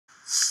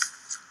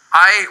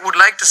I would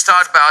like to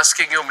start by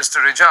asking you, Mr.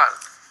 Rijal.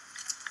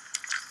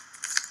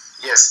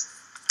 Yes.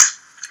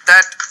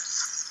 That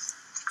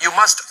you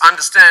must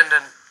understand,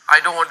 and I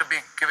don't want to be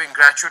giving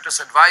gratuitous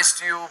advice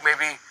to you,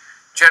 maybe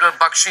General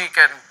Bakshi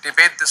can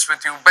debate this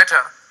with you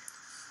better,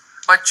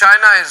 but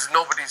China is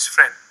nobody's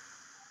friend.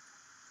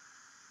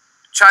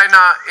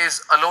 China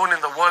is alone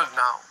in the world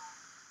now.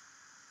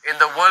 In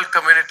the world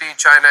community,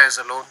 China is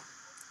alone.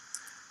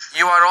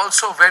 You are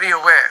also very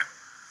aware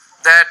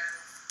that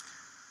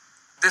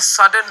this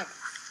sudden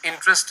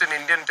interest in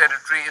Indian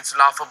territory, it's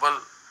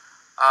laughable.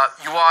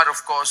 You are,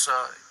 of course,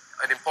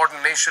 an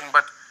important nation,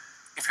 but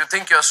if you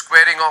think you're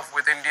squaring off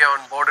with India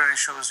on border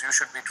issues, you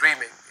should be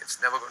dreaming. It's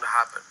never going to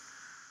happen.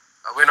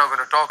 We're not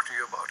going to talk to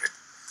you about it.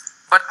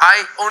 But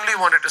I only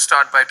wanted to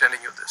start by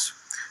telling you this,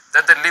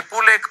 that the Lipu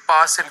Lake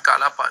Pass in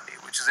Kalapani,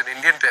 which is in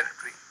Indian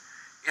territory,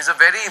 is a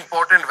very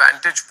important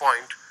vantage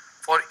point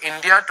for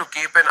India to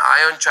keep an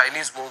eye on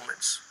Chinese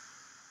movements.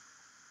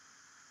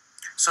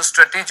 So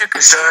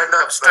strategically,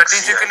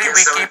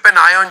 we keep an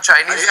eye on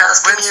Chinese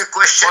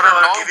movements for a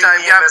long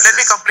time. Yeah, let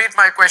me complete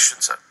my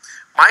question, sir.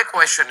 My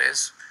question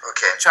is,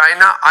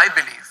 China, I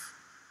believe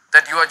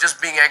that you are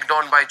just being egged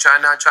on by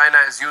China. China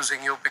is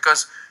using you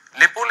because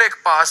Lipu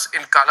Lake Pass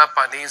in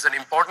Kalapani is an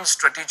important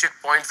strategic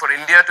point for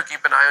India to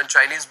keep an eye on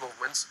Chinese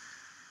movements,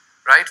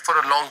 right, for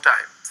a long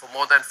time, for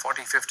more than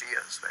 40, 50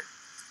 years, right?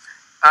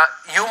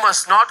 You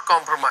must not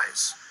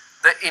compromise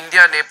the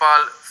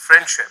India-Nepal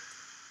friendship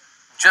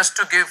just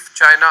to give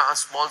China a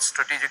small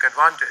strategic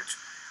advantage.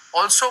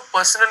 Also,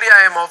 personally,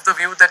 I am of the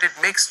view that it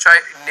makes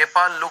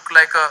Nepal look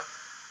like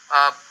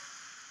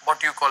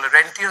what you call a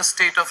rentier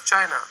state of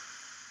China.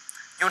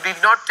 You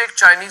did not take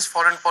Chinese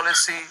foreign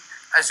policy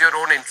as your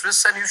own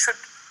interests, and you should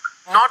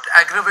not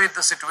aggravate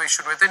the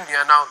situation with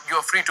India. Now, you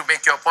are free to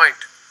make your point.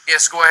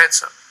 Yes, go ahead,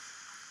 sir.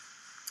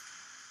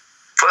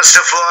 First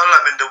of all,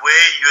 the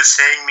way you're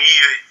saying me,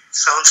 it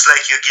sounds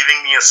like you're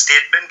giving me a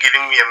statement,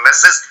 giving me a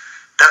message.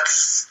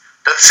 That's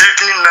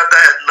certainly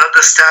not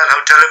the style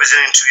how television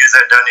interviews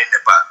are done in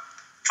Nepal.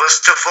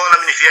 First of all,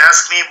 if you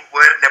ask me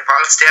where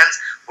Nepal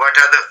stands, what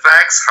are the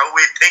facts, how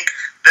we think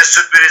this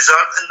should be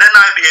resolved, and then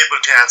I'll be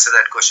able to answer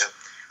that question.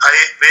 I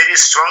very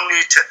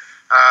strongly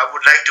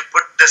would like to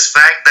put this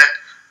fact that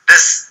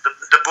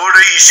the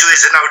border issue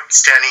is an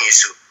outstanding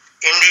issue.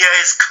 India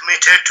is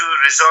committed to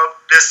resolve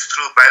this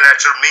through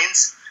bilateral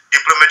means,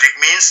 diplomatic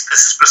means.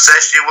 This is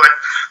precisely what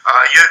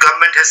your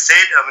government has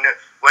said.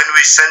 When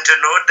we sent a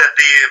note that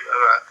the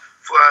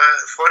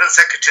foreign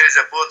secretaries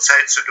of both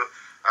sides should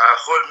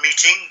hold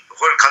meeting,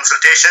 hold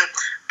consultation,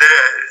 the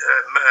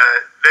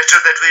letter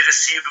that we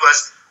received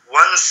was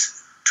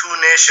once two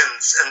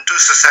nations and two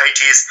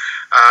societies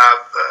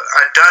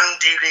are done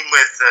dealing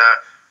with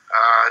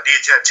the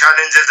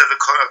challenges of the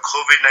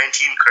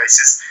COVID-19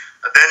 crisis,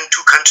 then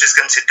two countries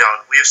can sit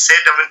down. We have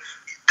said,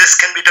 this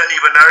can be done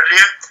even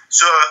earlier.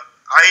 So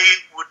I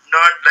would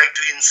not like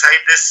to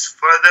incite this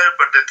further,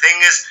 but the thing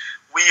is,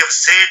 we have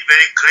said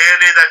very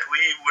clearly that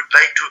we would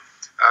like to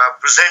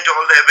present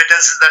all the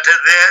evidences that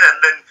are there, and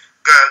then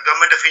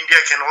government of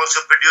India can also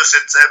produce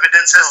its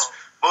evidences.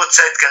 Both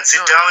sides can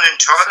sit down and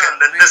talk, and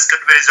then this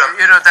could be resolved.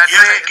 That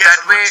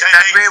way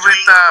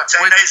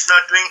China is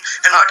not doing,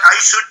 and what I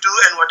should do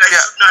and what I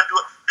should not do.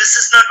 This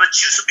is not what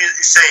you should be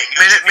saying.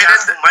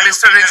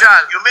 Mr.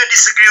 Rijal, you may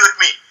disagree with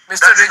me.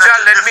 Mr. Rijal,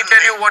 let me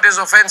tell you what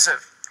is offensive.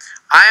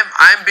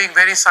 I am being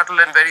very subtle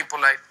and very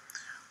polite.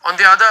 On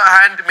the other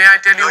hand, may I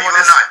tell you what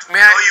is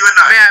may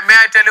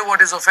I tell you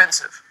what is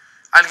offensive?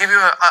 I'll give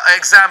you an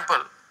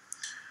example.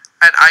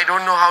 And I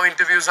don't know how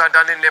interviews are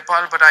done in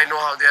Nepal, but I know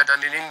how they are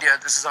done in India.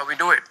 This is how we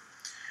do it.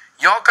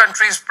 Your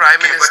country's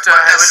Prime Minister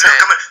has said...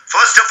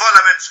 First of all,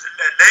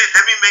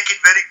 let me make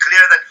it very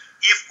clear that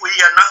if we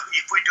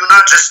do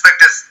not respect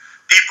as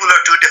people of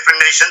two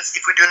different nations,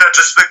 if we do not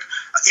respect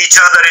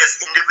each other as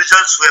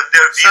individuals who have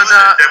their views,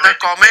 the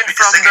comment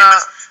from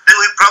then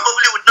we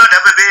probably would not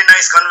have a very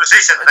nice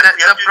conversation. We have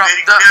to be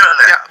very clear on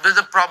that.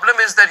 The problem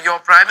is that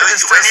your Prime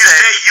Minister when you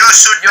say you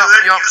should do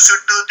it, you should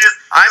do this.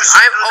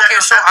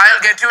 Okay, so I'll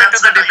get you into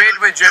the debate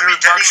with General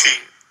Bakshi.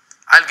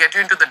 I'll get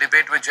you into the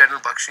debate with General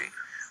Bakshi.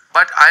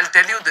 But I'll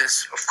tell you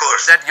this, of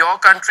course, that your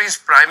country's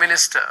Prime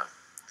Minister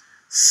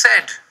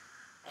said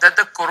that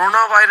the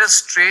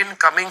coronavirus strain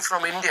coming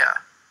from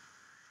India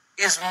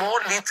is more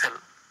lethal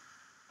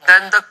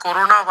than the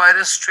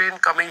coronavirus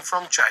strain coming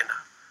from China.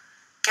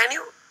 Can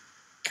you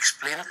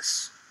explain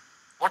this?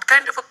 What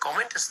kind of a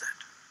comment is that?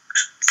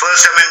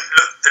 First,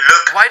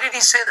 look. Why did he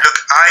say that? Look,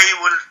 I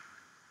will.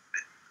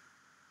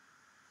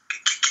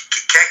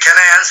 Can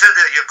I answer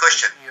your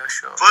question? Yeah,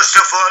 sure. First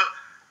of all,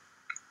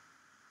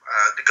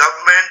 the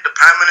government, the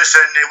Prime Minister,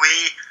 and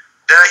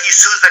there are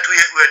issues that we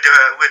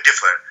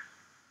differ.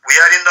 We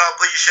are in the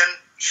opposition.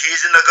 He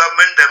is in the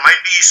government. There might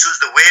be issues.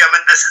 The way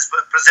this is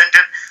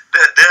presented,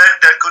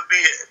 there could be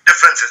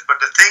differences.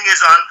 But the thing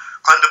is,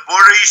 on the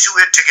border issue,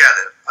 we're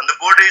together. On the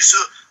border issue,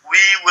 we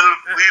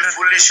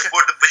fully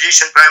support the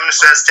position Prime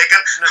Minister has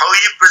taken. How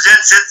he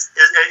presents it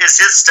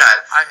is his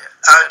style.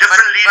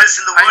 Different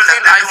leaders in the world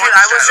have their own style.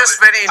 I was just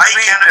very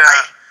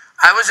intrigued.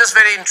 I was just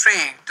very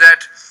intrigued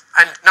that,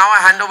 and now I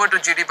hand over to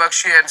GD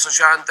Bakshi and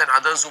Sushant and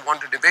others who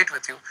want to debate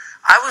with you.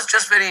 I was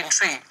just very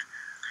intrigued.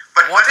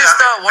 What is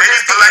the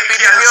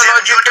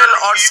epidemiological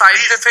or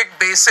scientific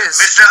basis?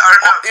 Mr.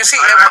 Arnab, you see,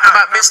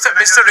 Mr.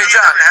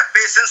 Rijal,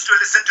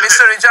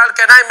 Mr. Rijal,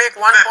 can I make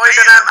one point,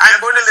 and I'm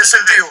going to listen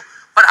to you.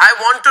 But I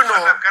want to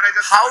know,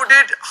 how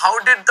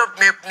did the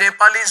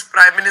Nepalese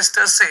Prime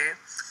Minister say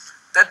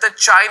that the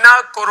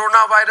China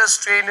coronavirus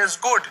strain is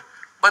good,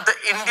 but the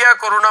India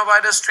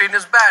coronavirus strain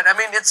is bad? I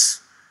mean, it's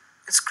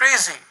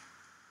crazy.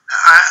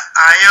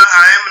 I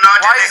am not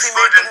an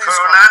expert in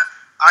corona.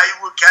 I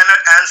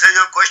cannot answer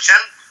your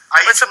question.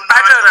 It's a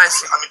pattern, I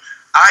see.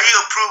 I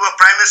approve a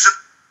Prime Minister.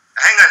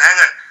 Hang on.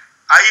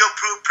 I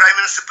approve Prime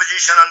Minister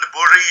position on the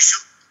border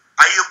issue.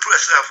 I approve.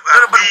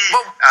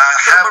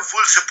 Have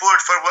full support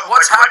for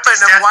what's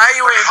happened, and why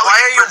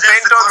are you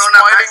bent on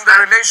spoiling the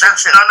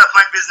relationship? That's none of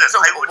my business.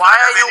 So why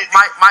are you?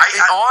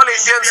 All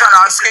Indians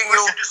are asking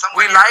you.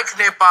 We like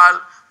Nepal.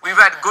 We've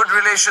had good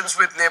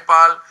relations with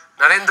Nepal.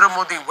 Narendra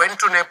Modi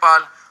went to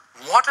Nepal.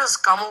 What has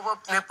come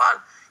over Nepal?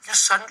 You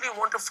suddenly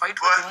want to fight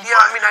with India?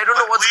 I mean, I don't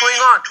know what's going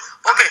on.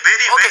 Okay.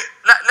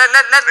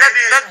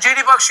 Let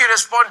GD Bakshi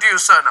respond to you,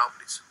 sir, now,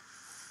 please.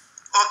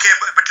 Okay,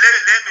 but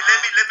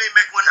let me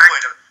make one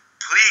point.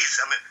 Please,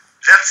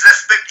 let's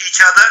respect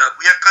each other.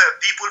 We are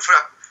people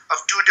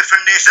of two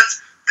different nations.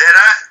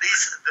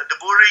 The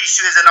border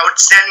issue is an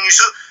outstanding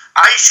issue.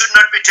 I should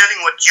not be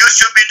telling what you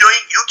should be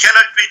doing. You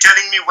cannot be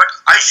telling me what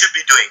I should be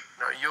doing.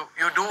 No,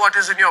 you do what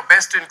is in your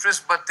best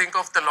interest, but think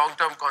of the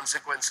long-term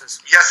consequences.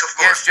 Yes, of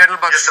course. Yes,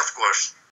 General Bakshi. Yes, of course.